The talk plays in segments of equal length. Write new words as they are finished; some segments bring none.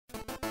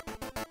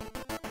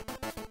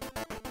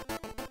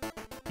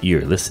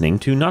You're listening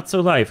to Not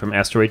So Live from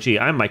Asteroid G.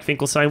 I'm Mike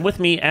Finkelstein. With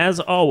me, as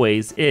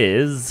always,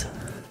 is...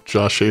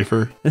 Josh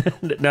Schaefer.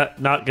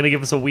 not going to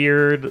give us a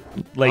weird,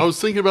 like... I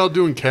was thinking about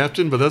doing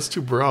captain, but that's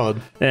too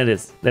broad. That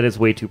is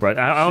way too broad.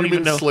 I don't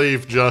even know...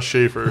 slave Josh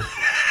Schaefer.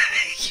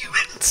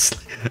 Human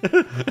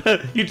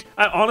slave.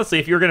 Honestly,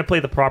 if you were going to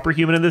play the proper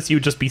human in this, you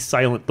would just be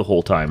silent the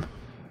whole time.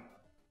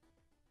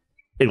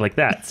 Like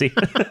that, see?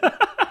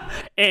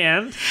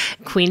 And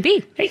Queen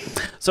Bee. Hey,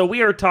 so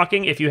we are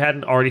talking, if you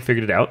hadn't already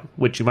figured it out,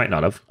 which you might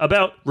not have,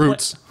 about...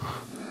 Roots.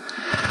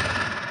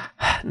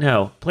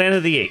 No, Planet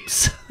of the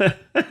Apes.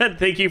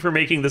 Thank you for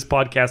making this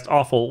podcast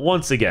awful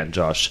once again,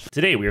 Josh.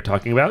 Today we are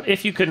talking about,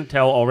 if you couldn't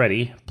tell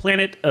already,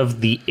 Planet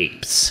of the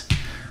Apes,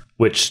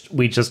 which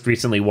we just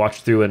recently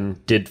watched through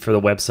and did for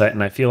the website,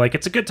 and I feel like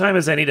it's a good time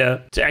as any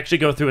to actually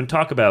go through and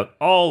talk about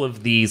all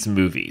of these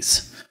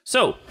movies.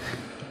 So,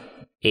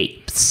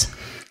 apes.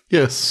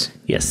 Yes.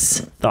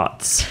 Yes.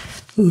 Thoughts?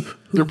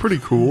 They're pretty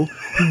cool.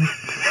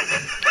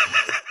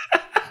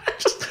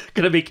 Just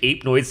gonna make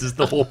ape noises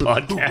the whole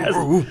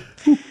podcast.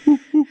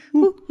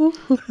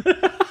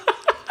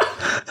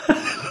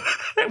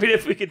 I mean,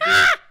 if we could do...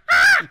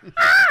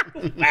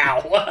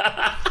 Wow.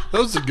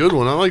 That was a good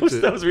one. I liked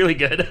it. That was really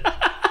good.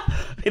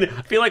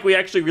 I feel like we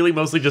actually really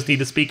mostly just need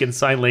to speak in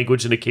sign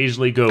language and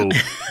occasionally go,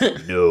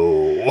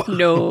 no.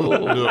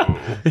 No.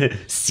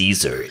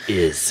 Caesar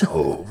is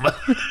home.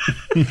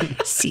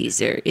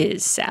 Caesar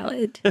is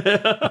salad.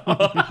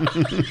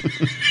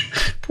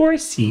 Poor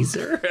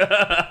Caesar.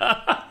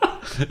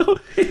 Do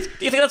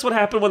you think that's what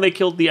happened when they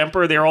killed the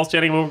emperor? They were all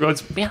standing over going,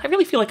 man, I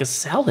really feel like a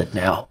salad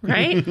now.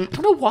 Right? I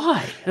don't know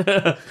why.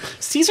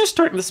 Caesar's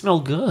starting to smell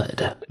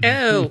good.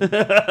 Ew.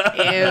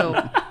 Ew.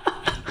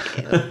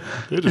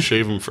 They had to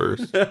shave him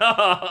first.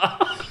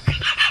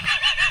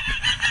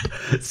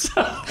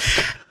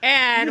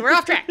 And we're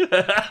off track.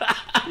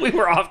 We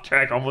were off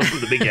track almost from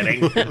the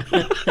beginning.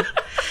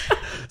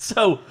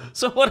 So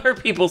what are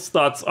people's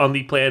thoughts on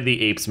the Planet of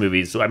the Apes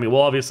movies? I mean,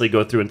 we'll obviously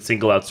go through and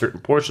single out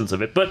certain portions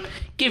of it, but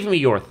give me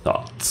your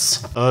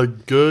thoughts.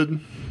 Good,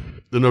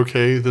 then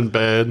okay, then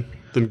bad,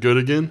 then good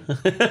again.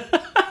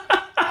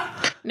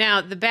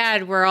 Now, the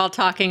bad, we're all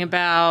talking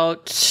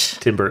about...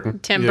 Tim Burton.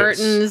 Tim Yes.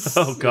 Burton's...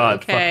 Oh, God.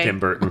 Okay. Fuck Tim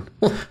Burton.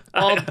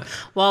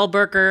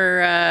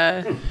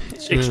 Wahlberger...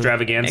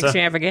 Extravaganza.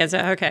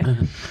 Extravaganza, okay.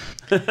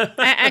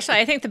 Actually,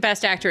 I think the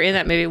best actor in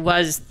that movie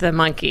was the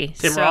monkey.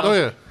 Tim Roth. Oh,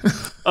 yeah.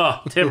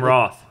 Oh, Tim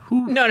Roth.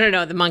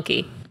 No, the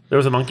monkey. There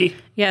was a monkey?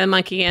 Yeah, the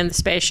monkey and the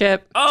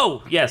spaceship.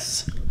 Oh,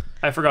 yes.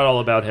 I forgot all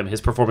about him. His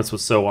performance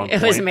was so on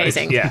point. It was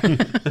amazing. Yeah.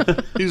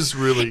 He's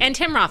really... And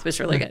Tim Roth was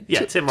really good.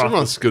 Yeah, Tim Roth. Tim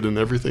Roth's good in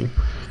everything.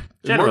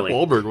 Generally.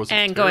 Mark Wahlberg was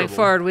And terrible. going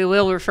forward, we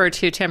will refer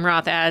to Tim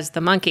Roth as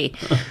the monkey.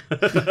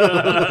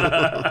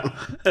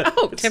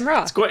 Tim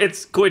Roth.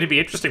 It's going to be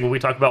interesting when we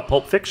talk about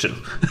Pulp Fiction.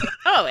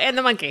 Oh, and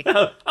the monkey.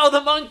 Oh,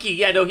 the monkey.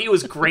 Yeah, no, he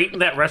was great in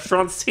that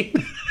restaurant scene.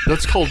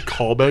 That's called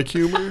callback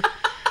humor.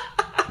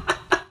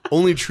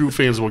 Only true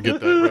fans will get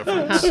that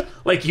reference.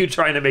 Like you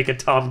trying to make a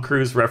Tom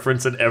Cruise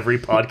reference in every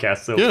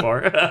podcast so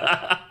far.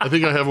 I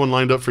think I have one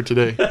lined up for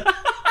today.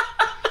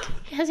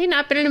 Has he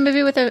not been in a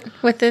movie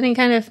with any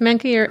kind of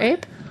monkey or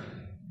ape?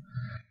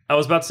 I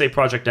was about to say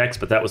Project X,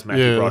 but that was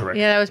Matthew Broderick.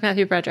 Yeah, that was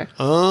Matthew Broderick.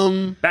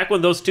 Back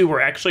when those two were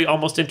actually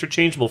almost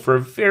interchangeable for a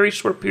very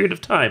short period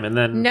of time, and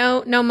then...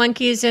 No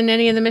monkeys in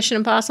any of the Mission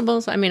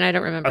Impossibles? I mean, I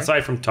don't remember.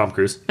 Aside from Tom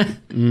Cruise.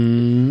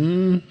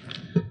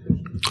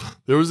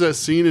 There was that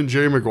scene in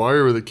Jerry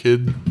Maguire where the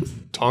kid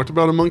talked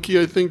about a monkey,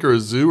 I think, or a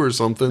zoo or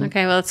something.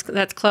 Okay, well, that's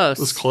close.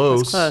 That's close.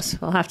 That's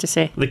close. We'll have to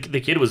see. The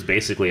kid was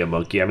basically a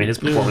monkey. I mean, his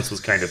performance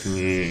was kind of...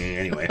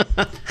 anyway.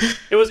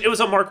 It was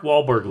a Mark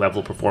Wahlberg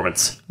level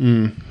performance.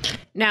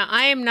 Now,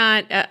 I am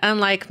not,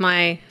 unlike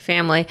my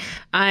family,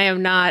 I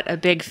am not a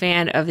big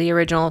fan of the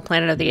original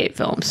Planet of the Apes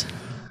films.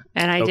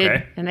 And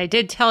I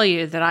did tell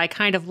you that I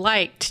kind of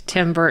liked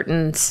Tim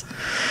Burton's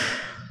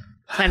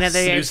Planet of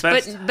the Apes,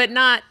 but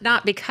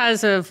not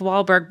because of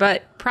Wahlberg,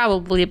 but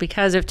probably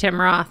because of Tim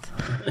Roth.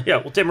 Yeah,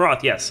 well, Tim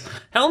Roth, yes.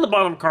 Helena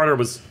Bonham Carter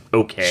was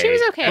okay. She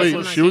was okay.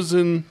 Wait, she was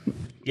in...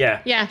 Yeah.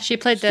 Yeah, she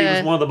played She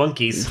was one of the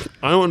monkeys.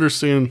 I don't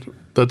understand.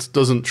 That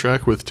doesn't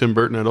track with Tim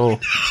Burton at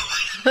all.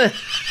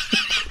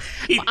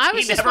 I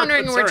was just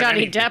wondering where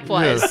Johnny Depp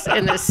was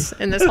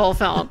in this whole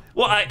film.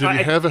 Well, Did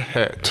he have a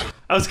hat?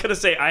 I was going to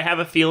say, I have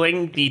a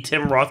feeling the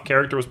Tim Roth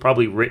character was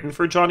probably written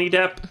for Johnny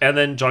Depp, and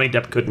then Johnny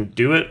Depp couldn't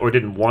do it or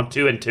didn't want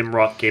to, and Tim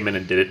Roth came in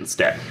and did it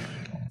instead.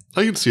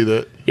 I can see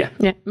that. Yeah.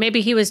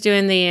 Maybe he was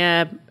doing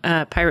the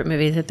pirate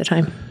movies at the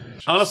time.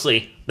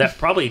 Honestly, that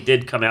probably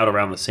did come out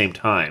around the same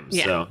time.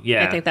 Yeah. So,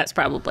 yeah. I think that's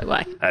probably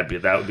why. That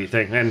would be the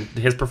thing. And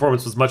his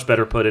performance was much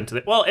better put into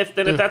the... Well, if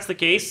that's the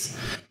case,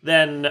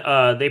 then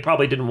they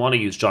probably didn't want to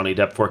use Johnny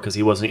Depp for it because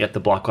he wasn't yet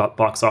the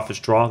box office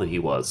draw that he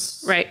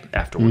was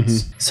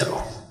afterwards. Mm-hmm.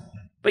 So...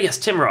 But yes,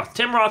 Tim Roth.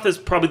 Tim Roth is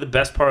probably the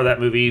best part of that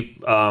movie.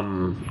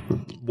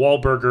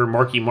 Wahlberger,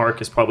 Marky Mark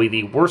is probably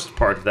the worst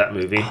part of that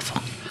movie.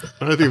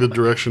 I think the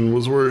direction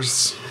was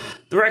worse.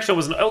 Direction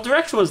was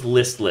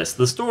listless.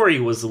 The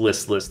story was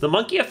listless. The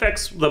monkey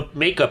effects, the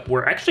makeup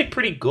were actually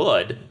pretty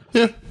good.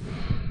 Yeah.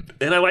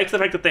 And I liked the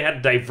fact that they had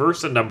a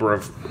diverse number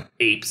of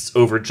apes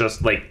over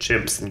just like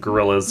chimps and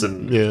gorillas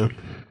and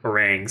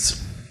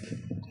orangs.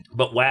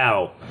 But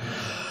wow,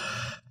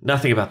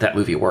 nothing about that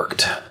movie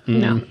worked.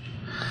 No.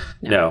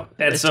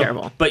 And so,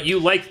 terrible. But you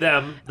like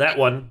that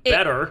one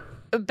better.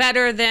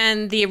 Better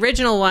than the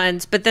original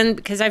ones, but then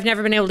because I've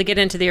never been able to get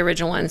into the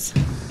original ones.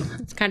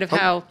 It's kind of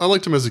how I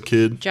liked him as a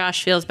kid.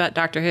 Josh feels about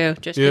Doctor Who.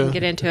 Just couldn't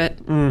get into it.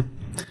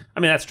 I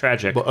mean, that's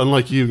tragic. But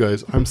unlike you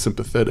guys, I'm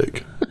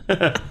sympathetic.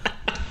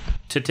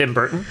 To Tim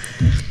Burton?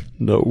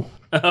 No.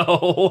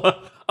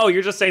 Oh,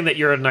 you're just saying that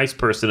you're a nice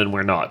person and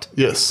we're not.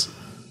 Yes.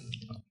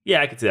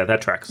 Yeah, I can see that.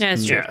 That tracks. Yeah,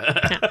 it's true.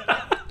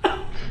 Yeah.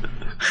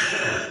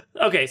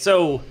 Okay,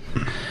 so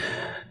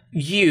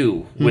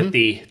you with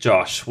the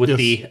Josh with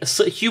the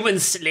human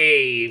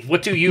slave.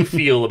 What do you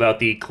feel about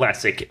the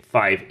classic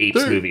 5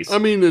 Apes movies? I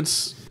mean,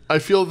 I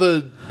feel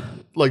that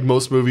like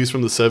most movies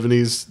from the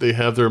 70s, they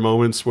have their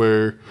moments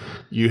where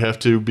you have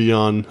to be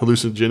on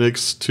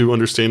hallucinogenics to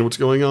understand what's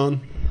going on.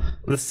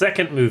 The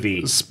second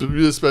movie,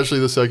 especially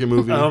the second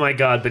movie. Oh my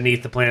god,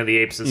 Beneath the Planet of the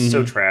Apes is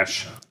so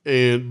trash.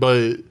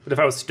 But if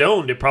I was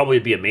stoned, it probably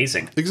would be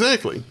amazing.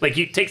 Exactly. Like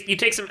you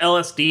take some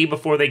LSD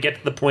before they get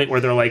to the point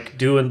where they're like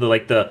doing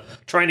the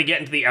trying to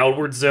get into the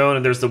outward zone,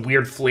 and there's the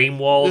weird flame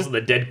walls and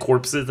the dead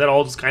corpses that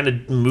all just kind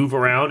of move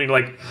around, and you're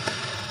like,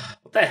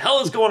 what the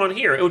hell is going on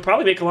here? It would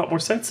probably make a lot more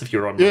sense if you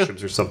were on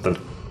mushrooms or something.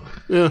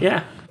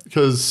 Yeah.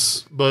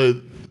 But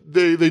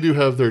they do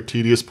have their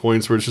tedious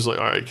points where it's just like,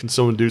 all right, can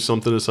someone do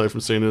something aside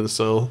from staying in a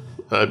cell?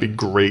 That'd be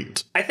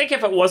great. I think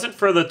if it wasn't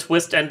for the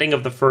twist ending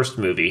of the first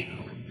movie,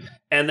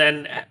 and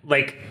then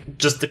like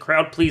just the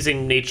crowd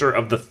pleasing nature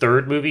of the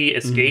third movie,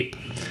 Escape,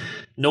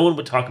 no one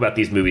would talk about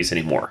these movies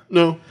anymore.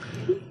 No.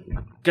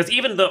 Because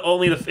even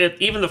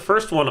the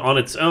first one on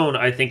its own,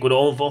 I think would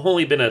have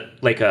only been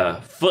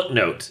a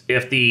footnote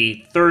if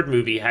the third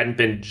movie hadn't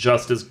been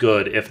just as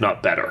good, if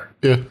not better.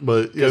 Yeah,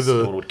 but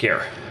no one would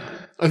care.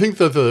 I think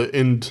that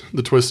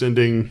the twist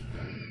ending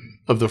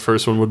of the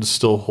first one would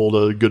still hold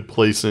a good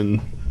place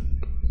in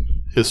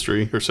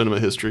history or cinema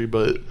history,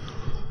 but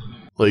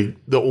like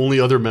the only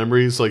other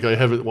memories, like I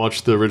haven't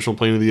watched the original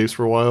Planet of the Apes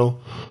for a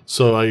while,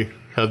 so I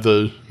had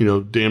the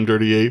Damn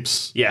Dirty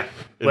Apes. Yeah,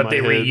 what they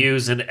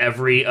reuse in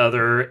every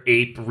other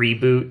ape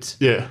reboot.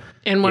 Yeah.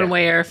 In one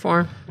way or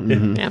form.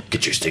 Mm-hmm. Yeah.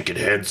 Get your stinking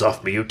hands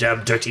off me, you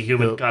damn dirty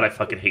human. Yep. God, I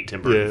fucking hate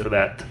Tim Burton for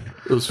that.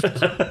 It was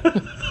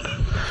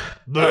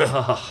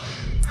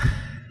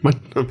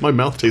my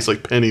mouth tastes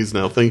like pennies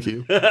now, thank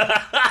you.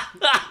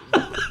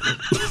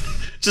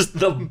 Just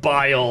the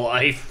bile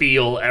I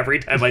feel every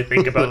time I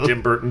think about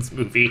Tim Burton's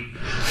movie.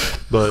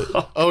 But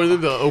and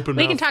then the open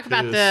we mouth can talk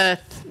about the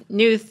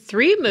new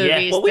 3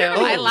 movies, though.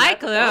 I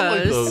like those. I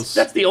like those.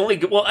 That's the only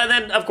good. Well, and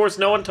then, of course,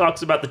 no one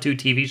talks about the 2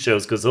 TV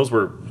shows because those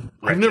were...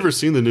 I've never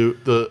seen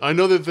I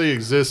know that they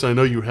exist. I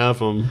know you have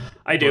them.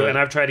 I do, and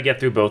I've tried to get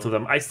through both of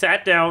them. I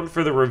sat down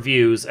for the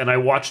reviews, and I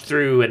watched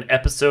through an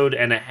episode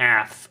and a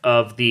half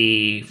of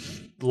the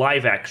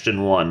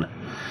live-action one.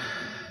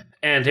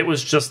 And it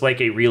was just like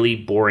a really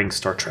boring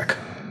Star Trek.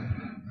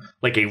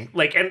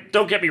 And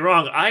don't get me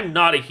wrong, I'm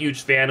not a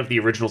huge fan of the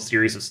original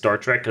series of Star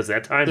Trek because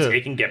at times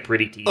it can get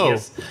pretty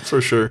tedious. Oh,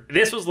 for sure.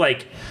 This was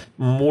like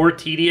more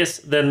tedious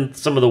than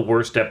some of the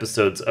worst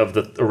episodes of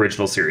the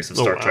original series of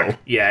Star Trek.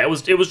 Yeah, it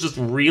was just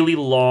really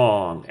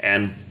long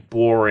and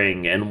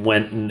boring and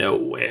went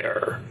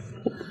nowhere.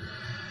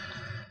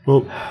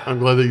 Well, I'm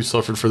glad that you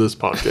suffered for this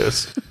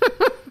podcast.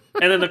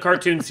 And then the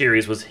cartoon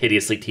series was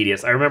hideously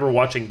tedious. I remember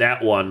watching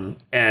that one,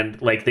 and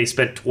they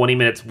spent 20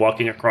 minutes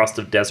walking across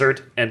the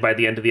desert, and by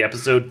the end of the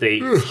episode, they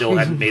still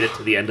hadn't made it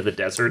to the end of the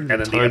desert. And then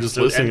the episode just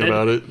listening ended.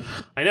 About it.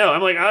 I know.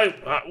 I'm like,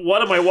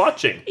 what am I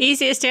watching?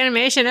 Easiest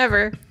animation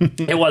ever.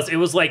 It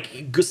was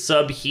like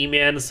sub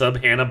He-Man,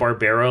 sub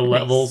Hanna-Barbera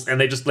levels,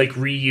 and they just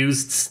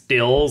reused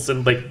stills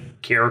and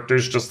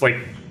characters just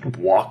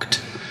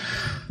walked.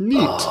 Neat.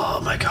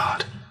 Oh my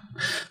god.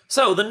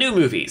 So, the new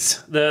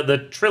movies,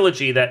 the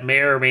trilogy that may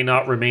or may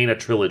not remain a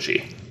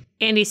trilogy.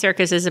 Andy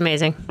Serkis is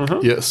amazing.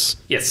 Yes.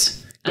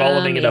 Yes.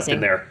 Golluming it up in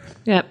there.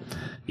 Yep.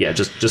 Yeah,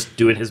 just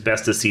doing his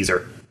best as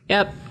Caesar.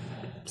 Yep.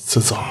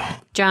 Caesar.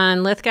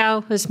 John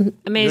Lithgow was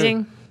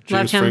amazing. Yeah.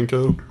 Loved him.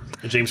 Franco.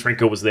 James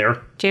Franco was there.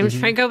 James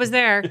Franco was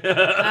there. And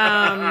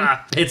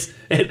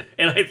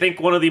I think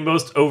one of the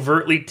most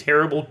overtly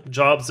terrible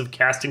jobs of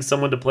casting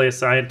someone to play a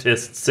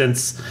scientist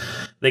since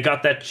they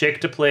got that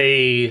chick to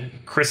play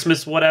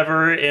Christmas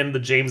whatever in the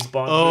James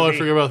Bond movie. I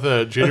forgot about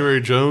that.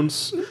 January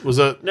Jones? Was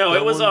that? No,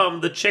 that it was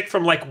one? the chick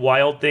from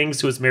Wild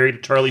Things who was married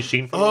to Charlie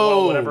Sheen for a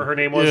while, whatever her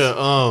name was. Yeah,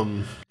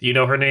 Do you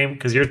know her name?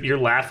 Because you're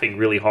laughing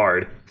really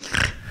hard.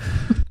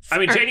 I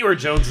mean, January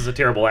Jones is a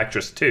terrible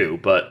actress too,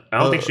 but I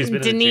don't think she's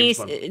been in James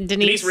Bond.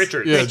 Denise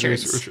Richards. Yeah, Richards.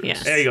 Denise Richards.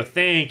 Yes. There you go.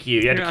 Thank you.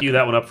 You had to cue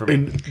that one up for me.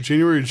 And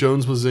January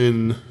Jones was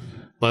in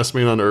Last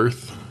Man on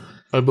Earth,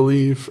 I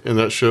believe, and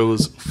that show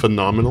was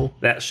phenomenal.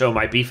 That show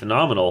might be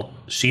phenomenal.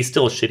 She's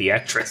still a shitty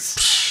actress.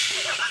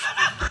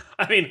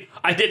 I mean,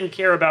 I didn't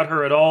care about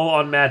her at all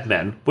on Mad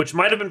Men, which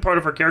might have been part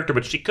of her character,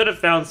 but she could have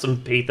found some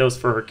pathos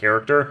for her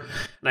character.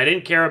 And I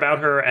didn't care about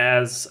her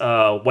as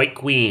White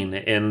Queen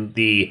in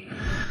the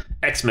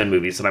X-Men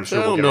movies, and I'm sure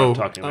we'll get what I'm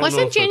talking about.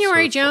 Wasn't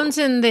January Jones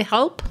in The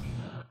Help?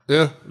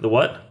 Yeah. The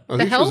what? I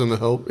think she was in The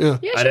Help, yeah.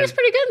 Yeah, she was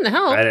pretty good in The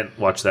Help. I didn't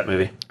watch that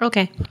movie.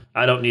 Okay.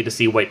 I don't need to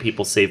see white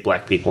people save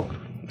black people.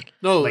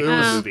 No, Like, it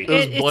was, movie.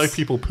 it was black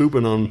people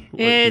pooping on white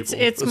people.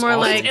 It's more awesome.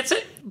 like It's a,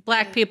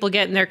 black people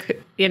getting their,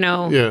 Yeah.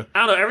 I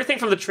don't know. Everything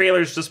from the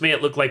trailers just made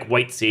it look like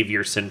white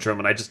savior syndrome,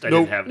 and I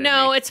didn't have it. in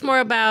No, me. it's more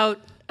about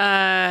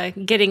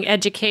getting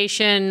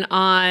education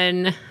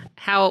on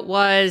how it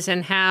was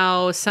and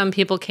how some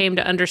people came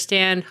to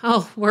understand,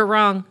 oh, we're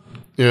wrong.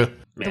 Yeah.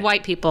 The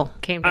white people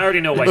came to I already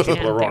know white people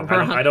are understand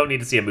wrong. they're I don't need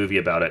to see a movie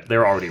about it.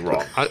 They're already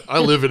wrong. I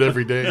live it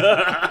every day.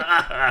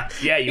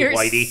 Yeah, you You're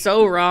whitey.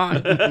 so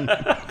wrong.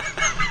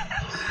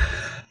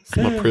 It's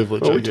my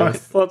privilege, I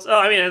guess.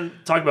 And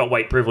talk about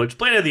white privilege.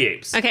 Planet of the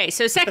Apes. Okay,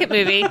 so second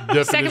movie. of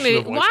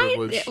white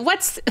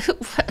privilege.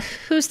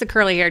 Who's the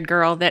curly-haired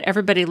girl that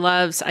everybody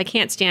loves? I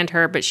can't stand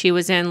her, but she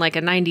was in like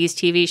a 90s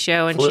TV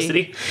show and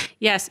Felicity?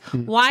 Yes.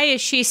 Why is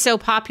she so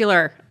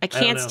popular? I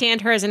can't know.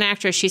 stand her as an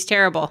actress. She's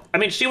terrible. I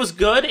mean, she was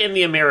good in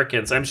The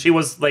Americans. She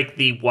was like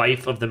the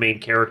wife of the main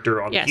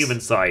character on the human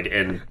side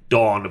in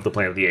Dawn of the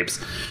Planet of the Apes.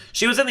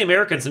 She was in The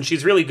Americans, and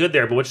she's really good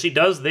there. But what she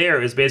does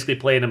there is basically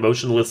play an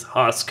emotionless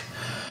husk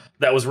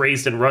that was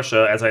raised in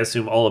Russia, as I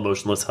assume all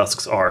emotionless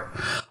husks are,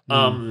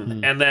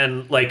 and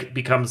then like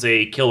becomes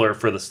a killer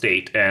for the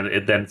state, and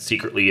it then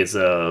secretly is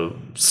a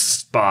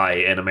spy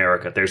in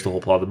America. There's the whole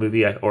plot of the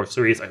movie or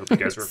series. I hope you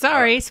guys are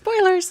Sorry,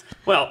 spoilers.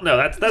 Well, no,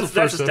 that's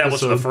established in the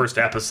episode. first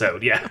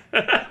episode, yeah.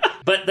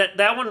 But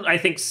that one I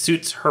think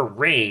suits her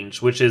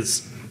range, which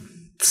is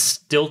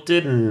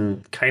stilted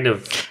and kind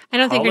of. I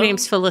don't think her hollow.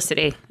 name's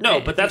Felicity. No,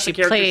 but that's the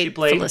character she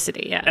played.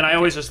 Felicity, yeah. And I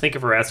always just think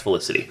of her as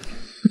Felicity.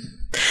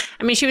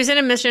 I mean, she was in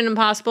a Mission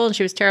Impossible, and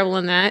she was terrible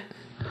in that.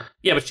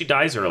 Yeah, but she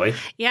dies early.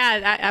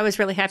 Yeah, I was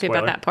really happy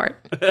about that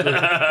part.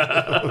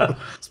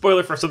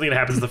 Spoiler for something that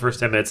happens in the first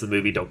 10 minutes of the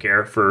movie. Don't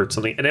care for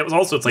something. And it's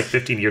like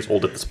 15 years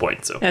old at this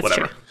point, so That's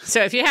whatever. true.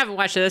 So if you haven't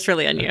watched it, that's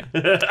really on you.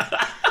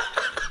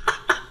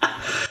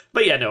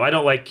 But yeah, no, I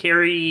don't like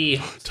Carrie.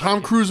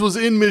 Tom Cruise was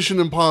in Mission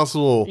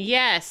Impossible.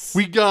 Yes.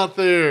 We got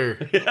there.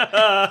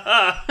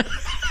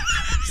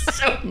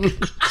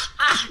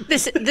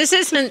 This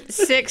isn't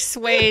 6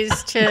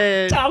 ways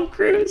to Tom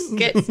Cruise.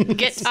 get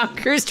Tom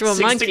Cruise to a 6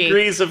 monkey.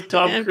 degrees of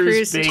Tom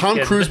Cruise bacon. Tom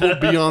Cruise will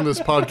be on this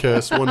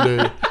podcast one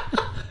day.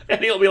 And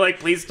he'll be like,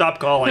 please stop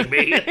calling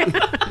me.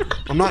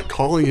 I'm not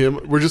calling him.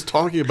 We're just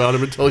talking about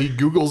him until he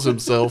Googles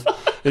himself.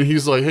 And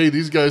he's like, hey,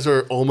 these guys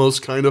are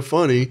almost kind of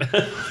funny.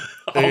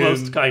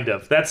 Almost kind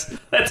of.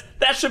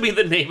 That should be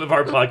the name of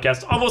our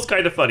podcast. Almost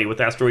kind of funny with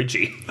Asteroid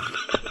G.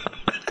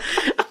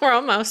 We're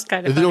almost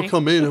kind of And then funny. he'll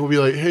come in and he'll be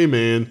like, hey,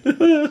 man,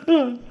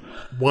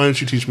 why don't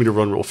you teach me to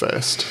run real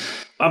fast?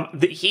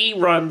 He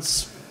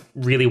runs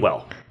really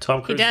well.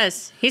 Tom Cruise. He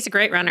does. He's a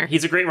great runner.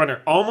 He's a great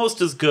runner.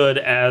 Almost as good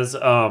as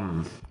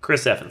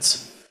Chris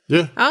Evans.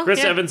 Yeah. Oh, Chris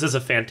yeah. Evans is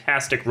a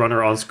fantastic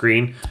runner on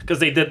screen because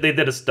they did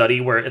a study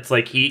where it's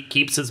like he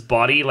keeps his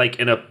body like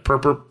in a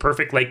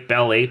perfect like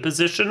ballet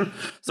position,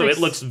 so Nice.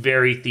 it looks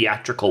very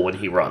theatrical when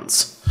he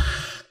runs.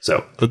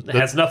 So it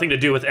has nothing to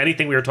do with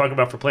anything we were talking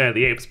about for Planet of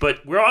the Apes,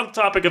 but we're on the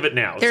topic of it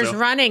now. There's so.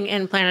 running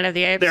in Planet of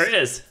the Apes. There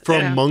is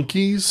From Yeah.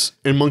 monkeys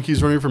and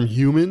monkeys running from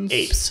humans.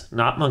 apes,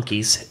 not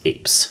monkeys,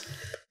 apes.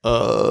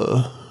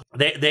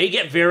 They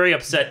get very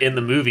upset in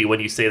the movie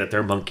when you say that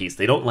they're monkeys.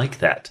 They don't like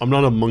that. I'm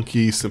not a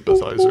monkey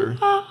sympathizer.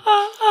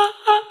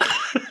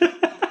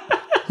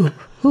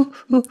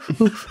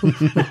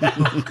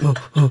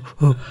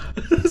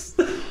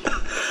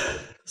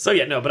 So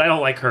yeah, no, but I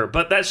don't like her.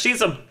 But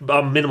she's a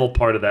minimal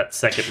part of that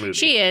second movie.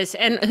 She is.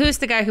 And who's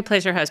the guy who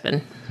plays her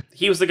husband?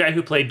 He was the guy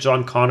who played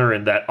John Connor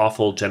in that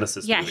awful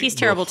Genesis Yeah, movie. he's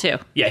terrible too.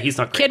 Yeah, he's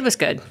not great. Kid was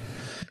good.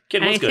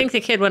 Kid was I good. think the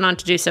kid went on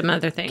to do some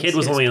other things. Kid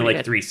was He only in pretty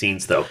like good. 3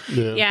 scenes though.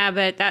 Yeah,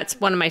 but that's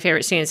one of my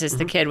favorite scenes is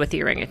the kid with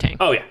the orangutan.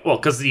 Oh yeah, well,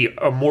 because the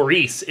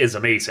Maurice is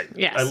amazing.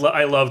 Yes.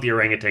 I love the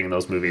orangutan in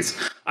those movies.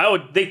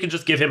 They could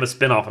just give him a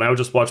spin-off and I would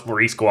just watch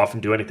Maurice go off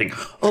and do anything.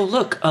 Oh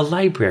look, a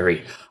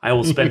library. I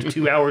will spend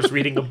 2 hours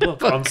reading a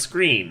book on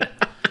screen.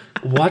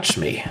 Watch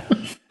me.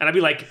 And I'd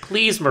be like,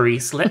 please,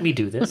 Maurice, let me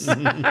do this.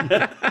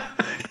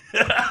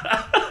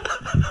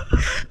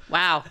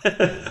 Wow.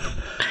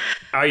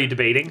 Are you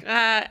debating?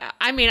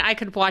 I mean, I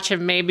could watch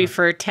him maybe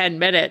for 10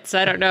 minutes.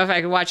 I don't know if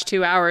I could watch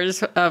 2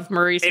 hours of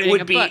Maurice reading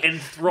would a be book.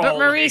 enthralling. But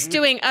Maurice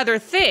doing other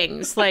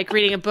things, like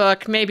reading a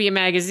book, maybe a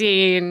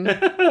magazine,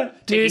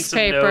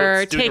 newspaper,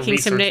 notes, doing a taking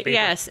some research notes. paper.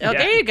 Yes. Oh, Yeah.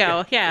 there you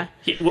go. Yeah.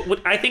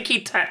 I think he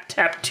tapped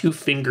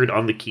 2-fingered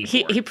on the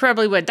keyboard. He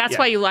probably would. That's Yeah.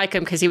 why you like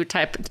him, because he would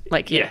type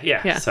like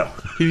yeah. So,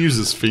 He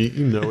uses feet,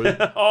 you know it.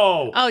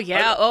 Oh,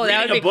 yeah. Oh,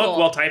 that reading would be a book cool.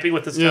 while typing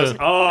with his Yeah. toes.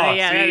 Oh,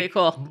 yeah, see? that'd be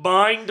cool.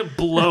 Mind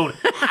blown.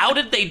 How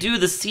did they do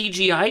the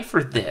CGI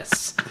for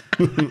this?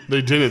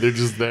 They didn't. They're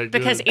just that good.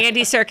 Because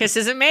Andy Serkis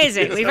is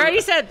amazing. We've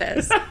already said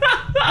this.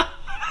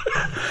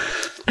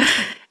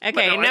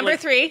 Okay, no, number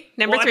three.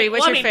 Number three.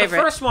 What's your favorite?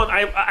 The first one,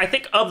 I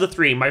think of the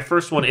three, my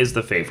first one is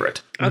the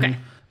favorite. Okay.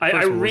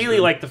 I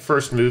really like the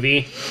first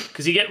movie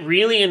because you get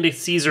really into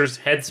Caesar's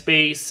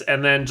headspace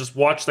and then just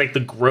watch like the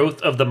growth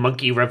of the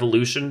monkey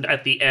revolution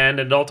at the end,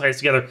 and it all ties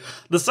together.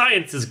 The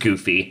science is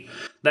goofy.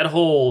 That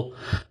whole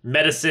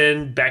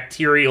medicine,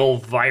 bacterial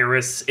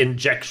virus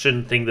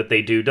injection thing that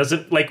they do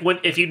doesn't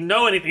if you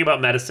know anything about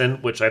medicine,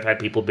 which I've had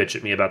people bitch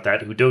at me about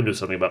that who don't know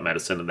something about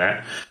medicine, and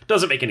that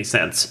doesn't make any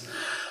sense.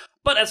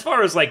 But as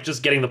far as like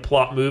just getting the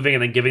plot moving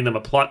and then giving them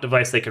a plot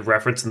device they could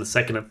reference in the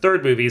second and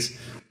third movies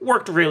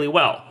worked really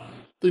well.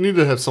 They need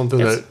to have something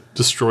that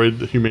destroyed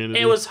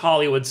humanity. It was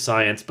Hollywood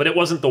science, but it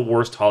wasn't the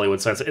worst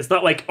Hollywood science. It's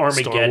not like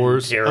Armageddon. Star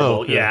Wars? Terrible.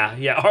 Oh,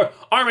 yeah.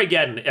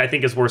 Armageddon, I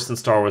think, is worse than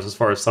Star Wars as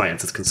far as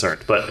science is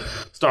concerned, but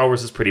Star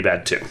Wars is pretty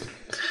bad too.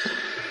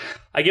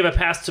 I give a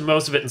pass to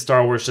most of it in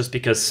Star Wars just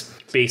because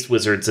space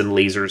wizards and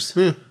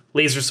lasers.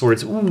 Laser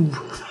swords. Ooh.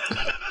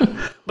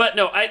 But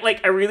no,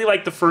 I really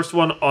like the first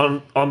one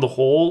on the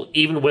whole,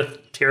 even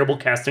with terrible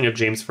casting of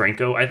James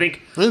Franco. I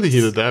didn't think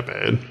he did that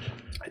bad.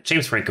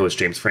 James Franco is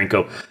James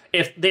Franco.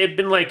 If they had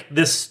been like,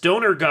 this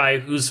stoner guy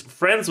who's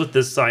friends with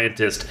this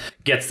scientist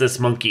gets this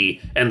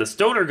monkey, and the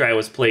stoner guy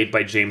was played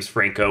by James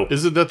Franco.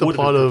 Isn't that the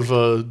plot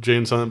of Jay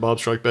and Silent Bob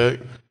Strike Back?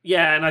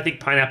 Yeah, and I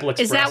think Pineapple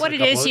Express. Is that what it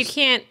is?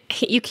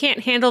 You can't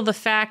handle the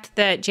fact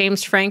that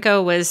James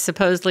Franco was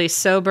supposedly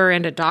sober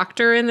and a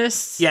doctor in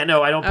this? Yeah,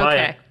 no, I don't buy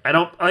it. I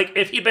don't,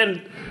 if he'd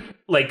been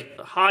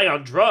high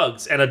on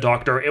drugs and a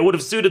doctor, it would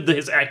have suited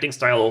his acting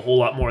style a whole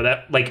lot more.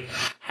 That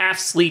half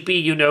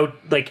sleepy,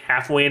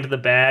 halfway into the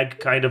bag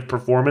kind of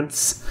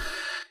performance.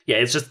 Yeah,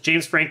 it's just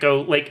James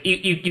Franco.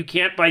 You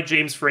can't buy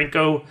James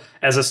Franco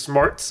as a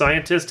smart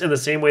scientist in the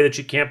same way that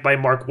you can't buy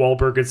Mark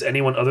Wahlberg as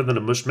anyone other than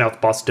a mushmouth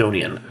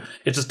Bostonian.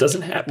 It just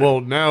doesn't happen.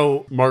 Well,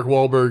 now Mark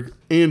Wahlberg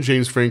and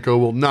James Franco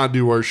will not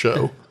do our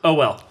show. Oh,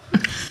 well.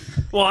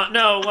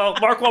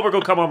 Mark Wahlberg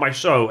will come on my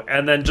show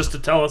and then just to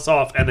tell us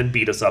off and then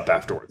beat us up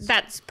afterwards.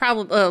 That's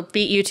probably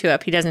beat you two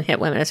up. He doesn't hit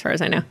women, as far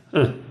as I know.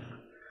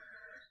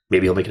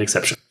 Maybe he'll make an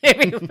exception.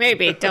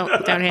 Maybe don't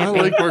hit me. I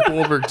like Mark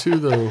Wahlberg too,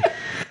 though.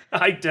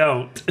 I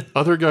don't.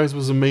 Other Guys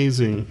was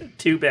amazing.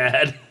 Too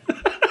bad.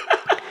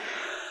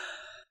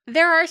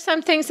 There are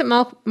some things that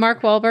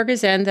Mark Wahlberg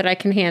is in that I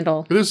can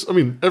handle.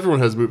 Everyone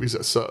has movies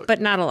that suck,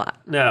 but not a lot.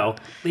 No,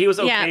 he was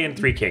okay in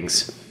Three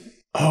Kings.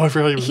 Oh, I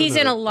forgot he's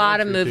in a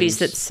lot of movies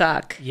that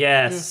suck.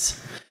 Yes.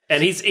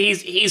 And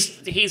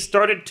he's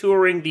started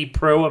touring the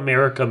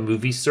pro-America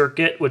movie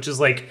circuit, which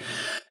is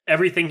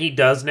everything he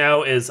does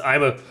now is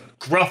I'm a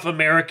gruff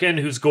American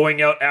who's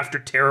going out after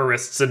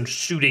terrorists and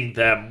shooting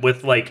them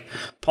with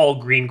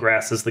Paul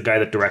Greengrass as the guy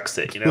that directs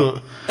it, you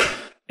know?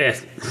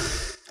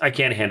 I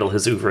can't handle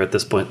his oeuvre at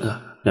this point.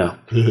 No.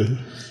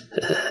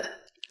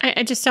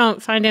 I just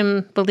don't find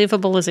him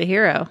believable as a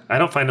hero. I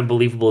don't find him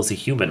believable as a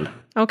human.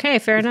 Okay,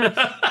 fair enough.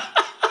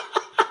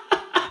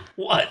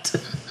 What?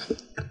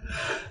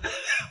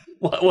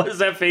 What is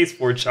that face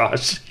for,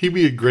 Josh? He'd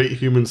be a great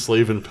human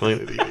slave in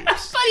Planet of the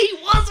Apes.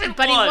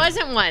 But he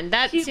wasn't one.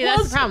 That's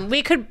the problem.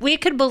 We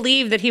could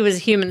believe that he was a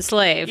human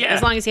slave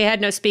as long as he had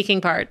no speaking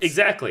parts.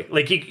 Exactly.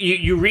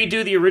 You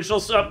redo the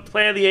original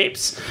Planet of the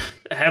Apes,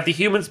 have the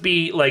humans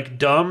be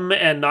dumb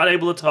and not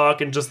able to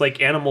talk and just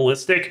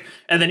animalistic,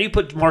 and then you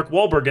put Mark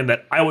Wahlberg in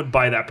that. I would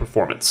buy that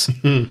performance.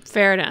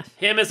 Fair enough.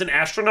 Him as an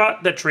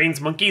astronaut that trains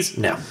monkeys?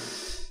 No,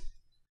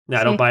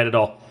 I don't buy it at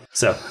all.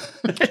 So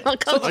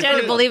it comes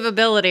down to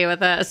believability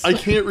with us. I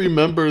can't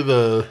remember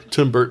the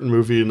Tim Burton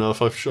movie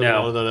enough. I've shut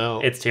all of that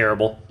out. It's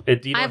terrible.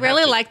 I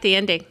really like the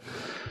ending.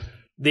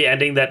 The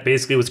ending that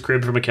basically was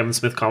cribbed from a Kevin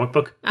Smith comic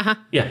book? Uh-huh.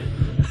 Yeah.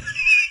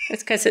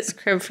 It's because it's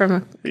cribbed from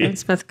a Kevin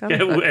Smith comic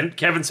book. And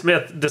Kevin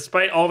Smith,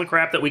 despite all the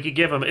crap that we could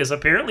give him, is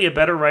apparently a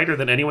better writer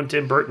than anyone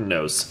Tim Burton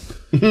knows.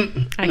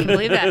 I can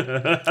believe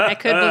that. I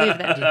could believe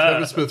that. Did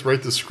Kevin Smith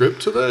write the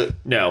script to that?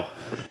 No.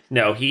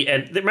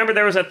 Remember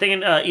there was that thing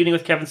in Eating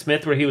with Kevin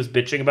Smith where he was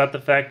bitching about the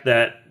fact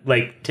that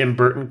Tim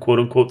Burton quote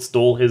unquote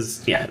stole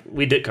his. Yeah,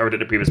 we covered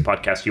it in a previous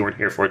podcast. You weren't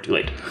here for it. Too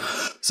late.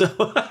 So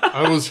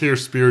I was here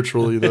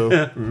spiritually though.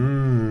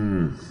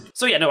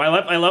 So yeah, no,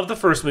 I love the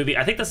first movie.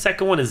 I think the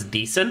second one is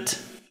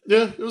decent.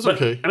 Yeah, it was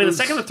okay. The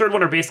second and third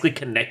one are basically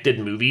connected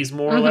movies,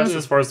 more or less,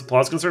 as far as the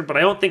plot is concerned, but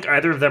I don't think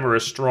either of them are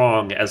as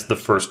strong as the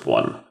first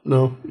one.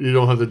 No, you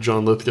don't have the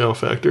John Lithgow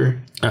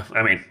factor.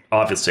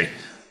 Obviously.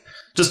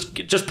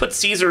 Just put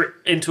Caesar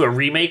into a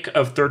remake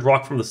of Third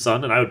Rock from the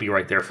Sun, and I would be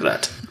right there for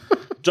that.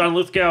 John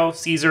Lithgow,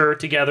 Caesar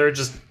together,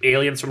 just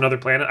aliens from another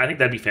planet. I think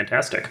that'd be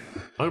fantastic.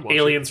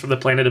 Aliens from the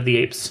Planet of the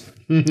Apes.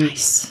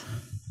 Nice.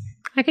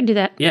 I could do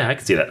that. Yeah, I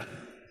could see that.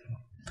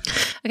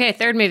 Okay,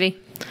 third movie.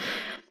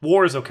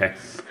 War is okay.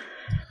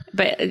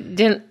 But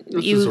didn't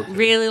you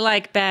really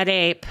like Bad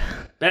Ape?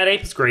 Bad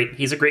Ape is great.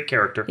 He's a great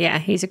character. Yeah,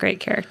 he's a great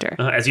character.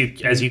 As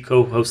you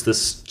co-host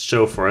this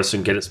show for us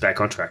and get us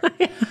back on track.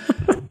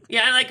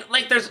 Yeah, and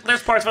like there's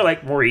parts where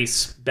like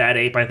Maurice, Bad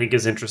Ape, I think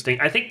is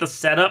interesting. I think the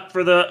setup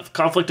for the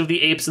conflict of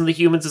the apes and the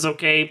humans is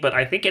okay, but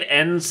I think it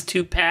ends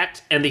too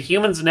pat, and the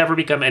humans never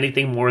become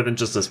anything more than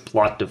just this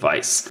plot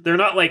device. They're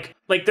not like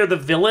they're the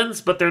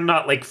villains, but they're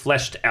not like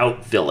fleshed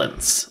out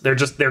villains.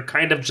 They're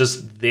kind of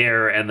just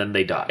there, and then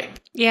they die.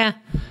 Yeah.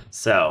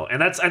 So,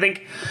 and that's, I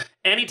think,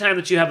 anytime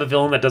that you have a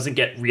villain that doesn't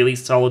get really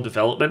solid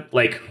development,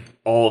 like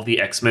all of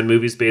the X-Men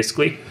movies,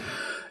 basically,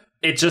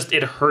 it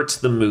hurts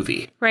the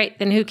movie. Right,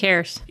 then who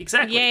cares?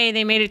 Exactly. Yay,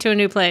 they made it to a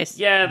new place.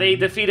 Yeah, they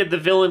defeated the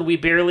villain we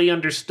barely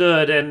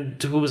understood,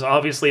 and who was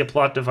obviously a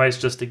plot device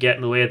just to get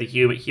in the way of the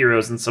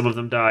heroes, and some of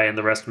them die, and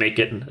the rest make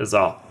it, and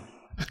huzzah.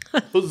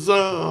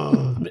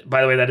 Huzzah!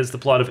 By the way, that is the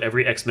plot of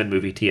every X-Men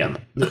movie, TM.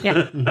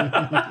 Yeah.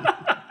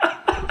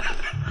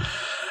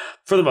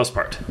 For the most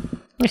part.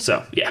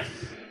 So, yeah.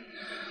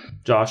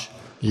 Josh?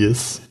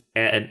 Yes.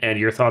 And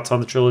your thoughts on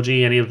the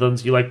trilogy? Any of them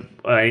you like?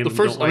 The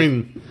first, like? I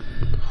mean,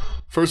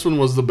 first one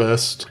was the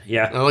best.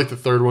 Yeah. I like the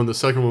third one. The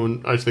second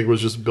one, I think,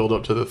 was just build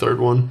up to the third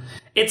one.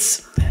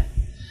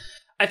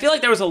 I feel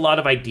like there was a lot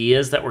of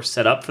ideas that were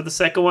set up for the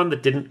second one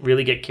that didn't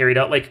really get carried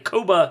out. Like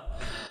Koba,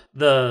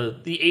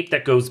 the ape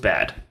that goes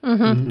bad.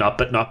 Mm-hmm. Not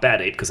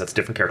Bad Ape, because that's a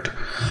different character.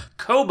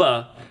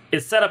 Koba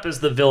is set up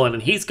as the villain,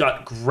 and he's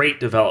got great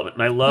development,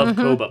 and I love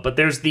Koba. But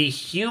there's the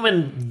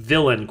human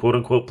villain, quote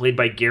unquote, played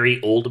by Gary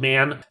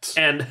Oldman,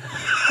 and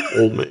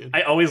Oldman.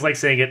 I always like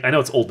saying it. I know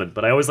it's Oldman,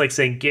 but I always like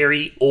saying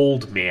Gary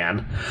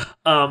Oldman.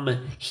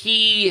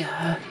 He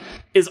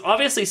is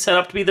obviously set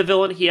up to be the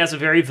villain. He has a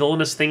very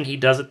villainous thing he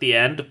does at the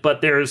end,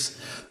 but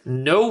there's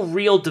no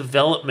real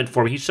development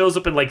for him. He shows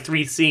up in like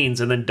 3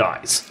 scenes and then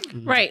dies.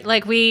 Right,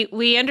 like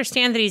we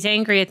understand that he's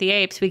angry at the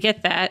apes. We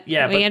get that.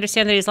 Yeah, we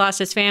understand that he's lost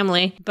his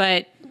family,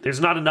 but there's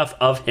not enough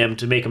of him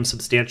to make him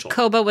substantial.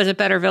 Koba was a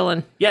better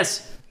villain.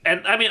 Yes.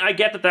 And I mean, I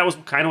get that was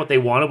kind of what they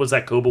wanted, was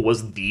that Koba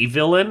was the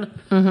villain.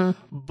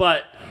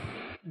 But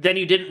then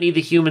you didn't need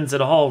the humans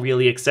at all,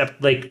 really,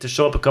 except like to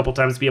show up a couple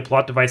times, be a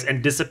plot device,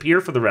 and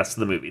disappear for the rest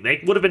of the movie.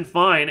 They would have been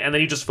fine, and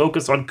then you just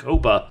focus on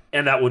Koba,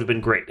 and that would have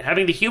been great.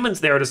 Having the humans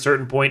there at a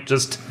certain point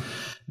just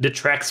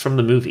detracts from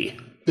the movie.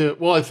 Yeah,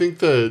 well, I think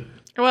that...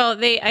 Well,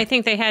 I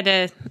think they had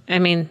to. I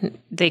mean,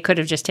 they could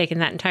have just taken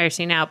that entire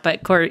scene out.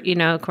 But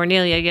Cornelia.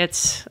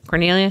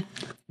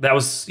 That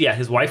was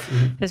his wife.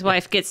 His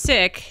wife gets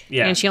sick,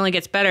 Yeah. and she only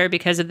gets better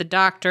because of the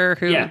doctor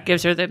who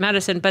gives her the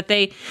medicine. But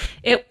they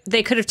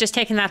could have just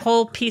taken that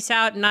whole piece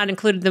out and not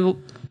included the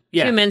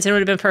humans, and it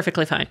would have been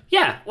perfectly fine.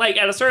 Yeah, like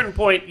at a certain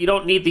point, you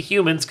don't need the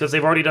humans because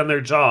they've already done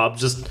their job.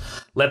 Just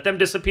let them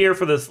disappear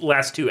for the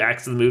last 2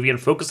 acts of the movie and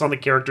focus on the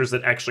characters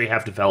that actually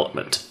have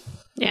development.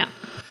 Yeah.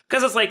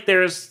 Because it's like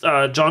there's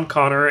John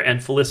Connor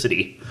and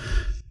Felicity.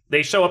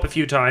 They show up a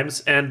few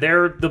times, and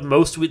they're the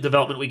most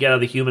development we get out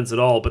of the humans at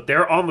all, but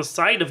they're on the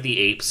side of the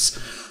apes,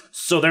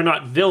 so they're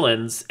not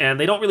villains, and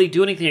they don't really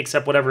do anything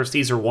except whatever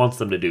Caesar wants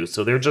them to do,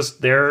 so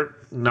they're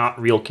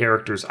not real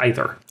characters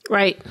either.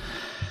 Right.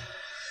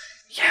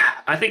 Yeah,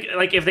 I think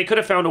like if they could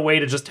have found a way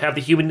to just have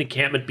the human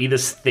encampment be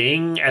this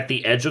thing at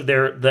the edge of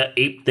the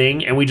ape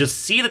thing, and we just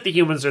see that the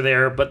humans are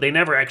there, but they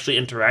never actually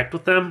interact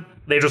with them.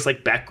 They're just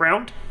like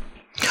background.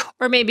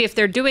 Or maybe if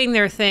they're doing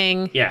their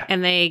thing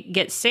and they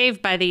get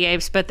saved by the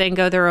apes, but then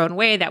go their own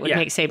way, that would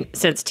make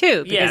sense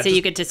too. Because then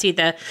you get to see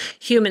the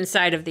human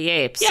side of the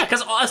apes. Yeah,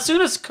 because as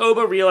soon as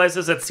Koba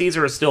realizes that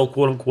Caesar is still,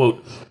 quote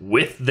unquote,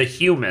 with the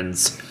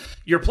humans,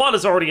 your plot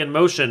is already in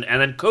motion,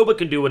 and then Koba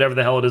can do whatever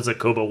the hell it is that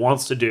Koba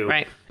wants to do.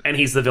 Right. And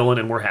he's the villain,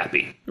 and we're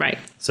happy. Right.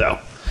 So,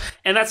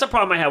 and that's the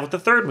problem I have with the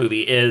third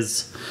movie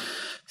is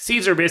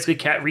Caesar basically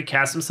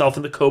recasts himself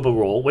in the Koba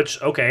role,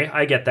 which, okay,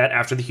 I get that,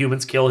 after the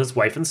humans kill his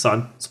wife and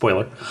son.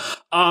 Spoiler.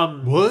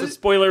 What?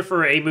 Spoiler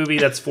for a movie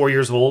that's 4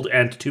 years old,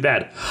 and too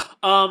bad.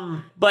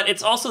 But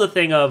it's also the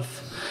thing of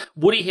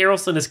Woody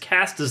Harrelson is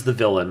cast as the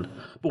villain,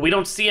 but we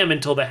don't see him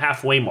until the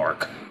halfway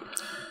mark.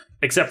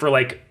 Except for,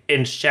 like,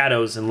 in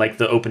shadows and, like,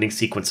 the opening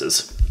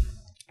sequences.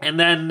 And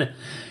then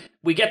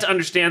we get to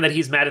understand that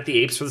he's mad at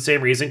the apes for the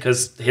same reason,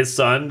 because his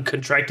son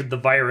contracted the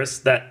virus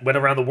that went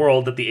around the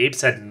world that the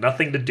apes had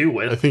nothing to do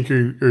with. I think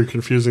you're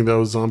confusing that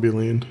with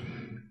Zombieland.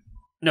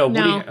 No.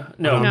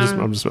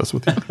 I'm just messing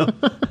with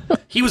you.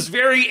 He was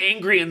very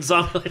angry in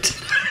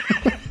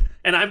Zombieland.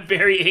 And I'm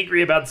very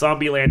angry about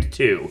Zombieland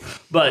too.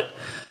 But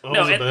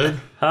Was it bad?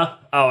 Huh?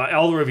 Oh,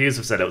 all the reviews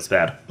have said it was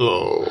bad.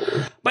 Oh.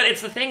 But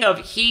it's the thing of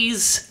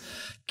he's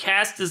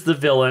cast as the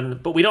villain,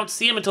 but we don't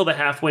see him until the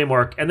halfway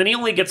mark, and then he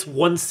only gets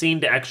one scene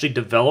to actually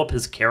develop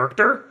his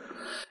character,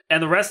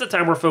 and the rest of the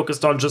time we're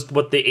focused on just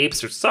what the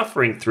apes are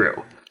suffering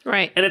through.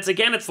 Right. And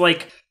it's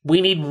like, we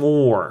need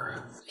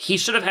more. He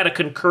should have had a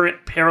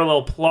concurrent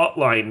parallel plot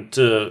line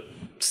to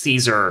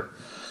Caesar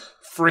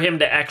for him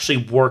to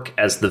actually work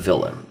as the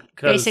villain.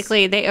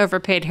 Basically, they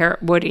overpaid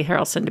Woody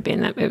Harrelson to be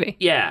in that movie.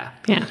 Yeah.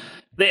 Yeah.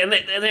 And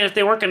if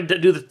they weren't going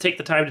to take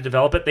the time to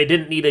develop it, they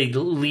didn't need a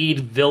lead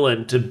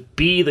villain to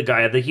be the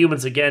guy. The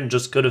humans, again,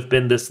 just could have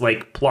been this,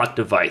 like, plot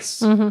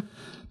device. Mm-hmm.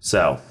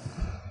 So,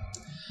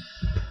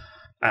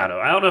 I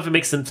don't know if it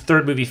makes the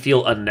third movie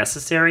feel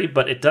unnecessary,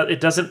 but it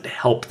doesn't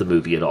help the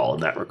movie at all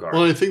in that regard.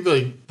 Well, I think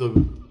like the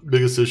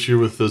biggest issue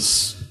with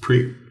this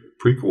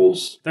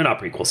prequels, they're not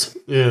prequels.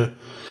 Yeah.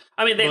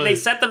 I mean, they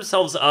set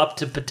themselves up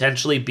to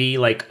potentially be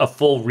like a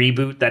full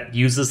reboot that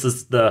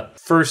uses the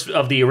first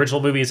of the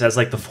original movies as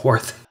like the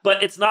fourth.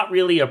 But it's not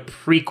really a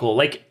prequel.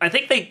 Like, I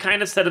think they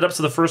kind of set it up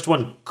so the first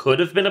one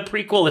could have been a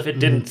prequel if it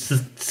didn't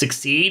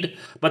succeed.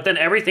 But then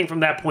everything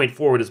from that point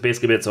forward has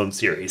basically been its own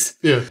series.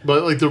 Yeah,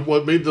 but like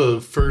what made the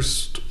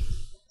first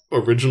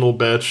original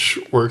batch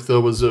work,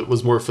 though, was it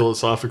was more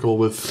philosophical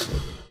with,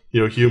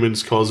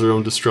 humans cause their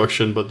own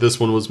destruction. But this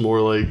one was more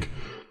like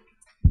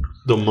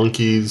the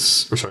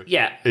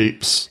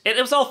apes. It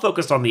was all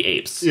focused on the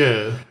apes.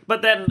 Yeah.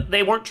 But then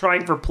they weren't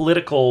trying for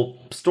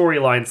political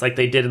storylines like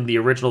they did in the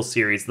original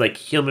series, like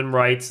human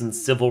rights and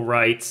civil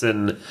rights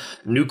and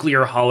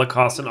nuclear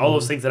holocaust and all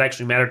those things that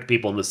actually mattered to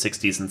people in the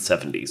 60s and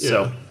 70s. Yeah.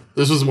 So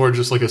this was more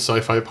just like a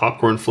sci-fi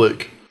popcorn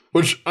flick,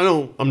 which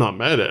I'm not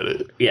mad at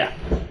it. Yeah.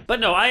 But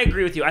no, I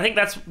agree with you. I think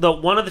that's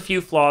one of the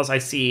few flaws I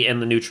see in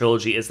the new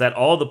trilogy is that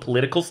all the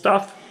political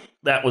stuff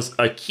that was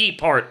a key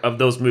part of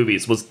those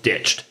movies was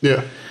ditched.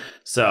 Yeah.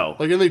 So,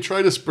 and they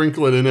try to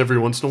sprinkle it in every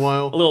once in a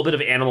while. A little bit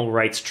of animal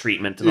rights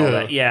treatment and all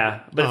that.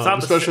 Yeah. But it's not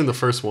especially in the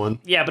first one.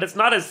 Yeah, but it's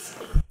not as,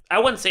 I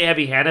wouldn't say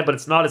heavy-handed, but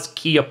it's not as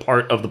key a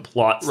part of the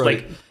plots.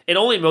 Right. Like, it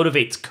only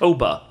motivates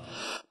Koba.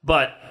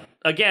 But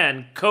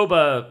again,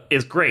 Koba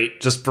is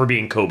great just for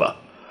being Koba.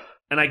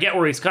 And I get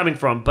where he's coming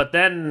from, but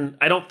then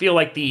I don't feel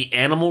like the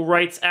animal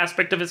rights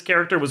aspect of his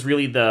character was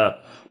really the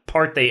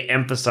part they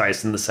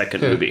emphasized in the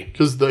second movie.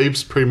 Because the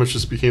apes pretty much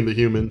just became the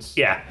humans.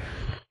 Yeah.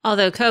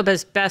 Although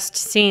Koba's best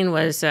scene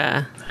was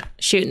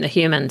shooting the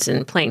humans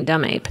and playing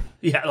dumb ape.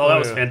 Yeah, that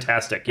was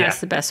fantastic. Yeah,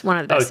 that's one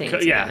of the best scenes.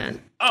 Movie.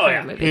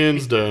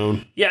 Hands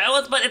down.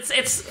 Yeah, but it's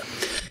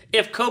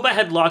if Koba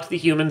had locked the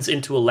humans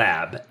into a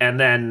lab and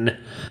then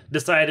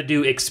decided to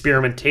do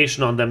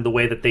experimentation on them the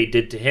way that they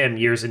did to him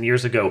years and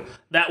years ago,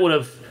 that would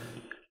have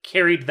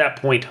carried that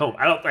point home.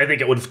 I think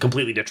it would have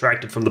completely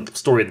detracted from the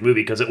story of the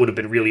movie because it would have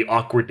been really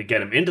awkward to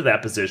get him into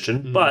that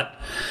position, but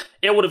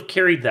it would have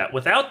carried that.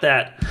 Without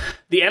that,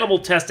 the animal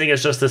testing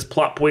is just this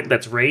plot point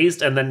that's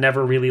raised and then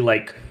never really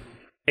like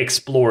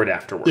explored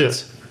afterwards.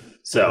 Yeah.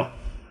 So,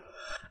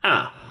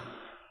 I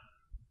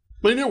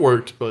mean, it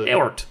worked, but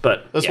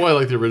that's why I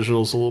like the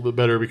originals a little bit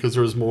better because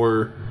there was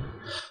more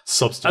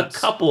substance. A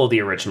couple of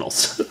the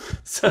originals.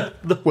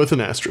 With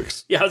an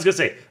asterisk. Yeah, I was going to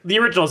say, the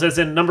originals as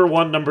in number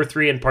 1, number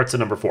 3, and parts of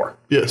number 4.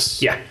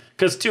 Yes. Yeah,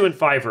 because 2 and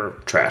 5 are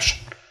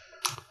trash.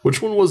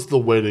 Which one was the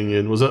wedding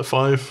in? Was that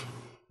 5?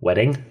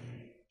 Wedding?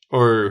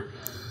 Or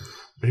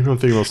maybe I'm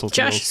thinking about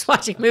something else. Josh is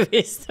watching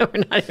movies, so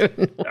we're not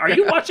even... Are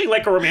you watching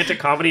like a romantic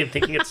comedy and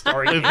thinking it's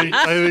starring I think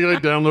I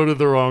downloaded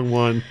the wrong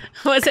one.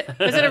 Was it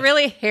a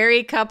really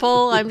hairy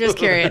couple? I'm just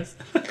curious.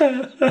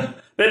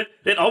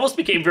 It almost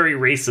became very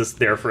racist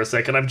there for a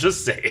second. I'm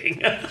just saying.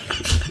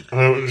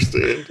 I don't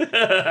understand.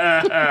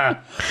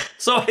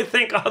 So I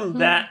think on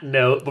that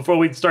note, before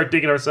we start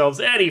digging ourselves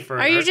any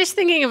further... Are you just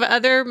thinking of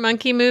other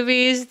monkey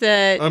movies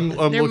that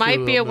there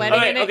might be a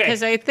wedding in it?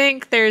 Because I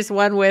think there's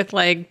one with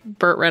like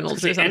Burt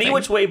Reynolds or something. Any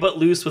Which Way But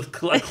Loose with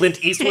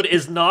Clint Eastwood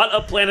is not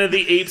a Planet of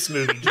the Apes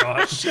movie,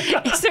 Josh.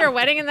 Is there a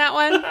wedding in that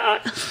one?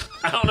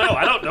 I don't know.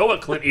 I don't know what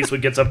Clint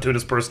Eastwood gets up to in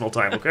his personal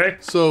time, okay?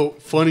 So,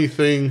 funny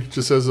thing,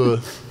 just as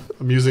a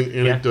amusing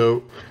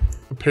anecdote,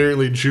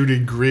 apparently Judy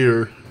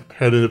Greer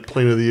had a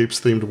Planet of the Apes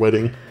themed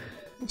wedding.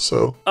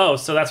 So. Oh,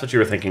 so that's what you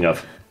were thinking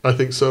of. I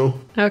think so.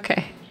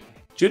 Okay.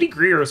 Judy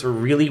Greer is a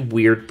really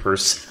weird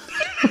person.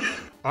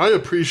 I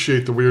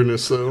appreciate the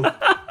weirdness, though.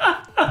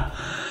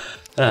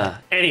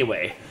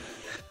 Anyway,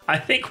 I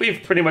think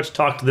we've pretty much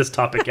talked this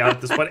topic out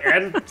at this point,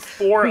 and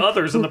 4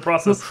 others in the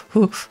process.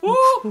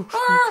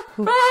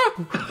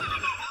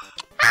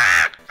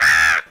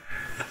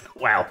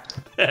 Wow.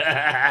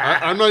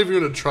 I'm not even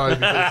going to try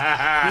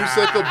because you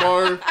set the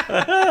bar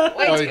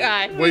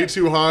way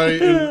too high,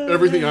 and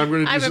everything I'm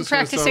going to do I've been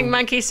practicing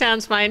monkey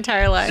sounds my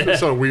entire life. It's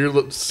sound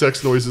weird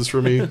sex noises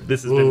for me.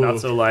 This has been Not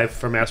So Live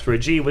from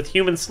Asteroid G with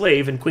Human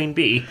Slave and Queen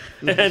Bee,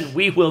 and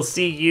we will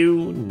see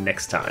you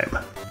next time.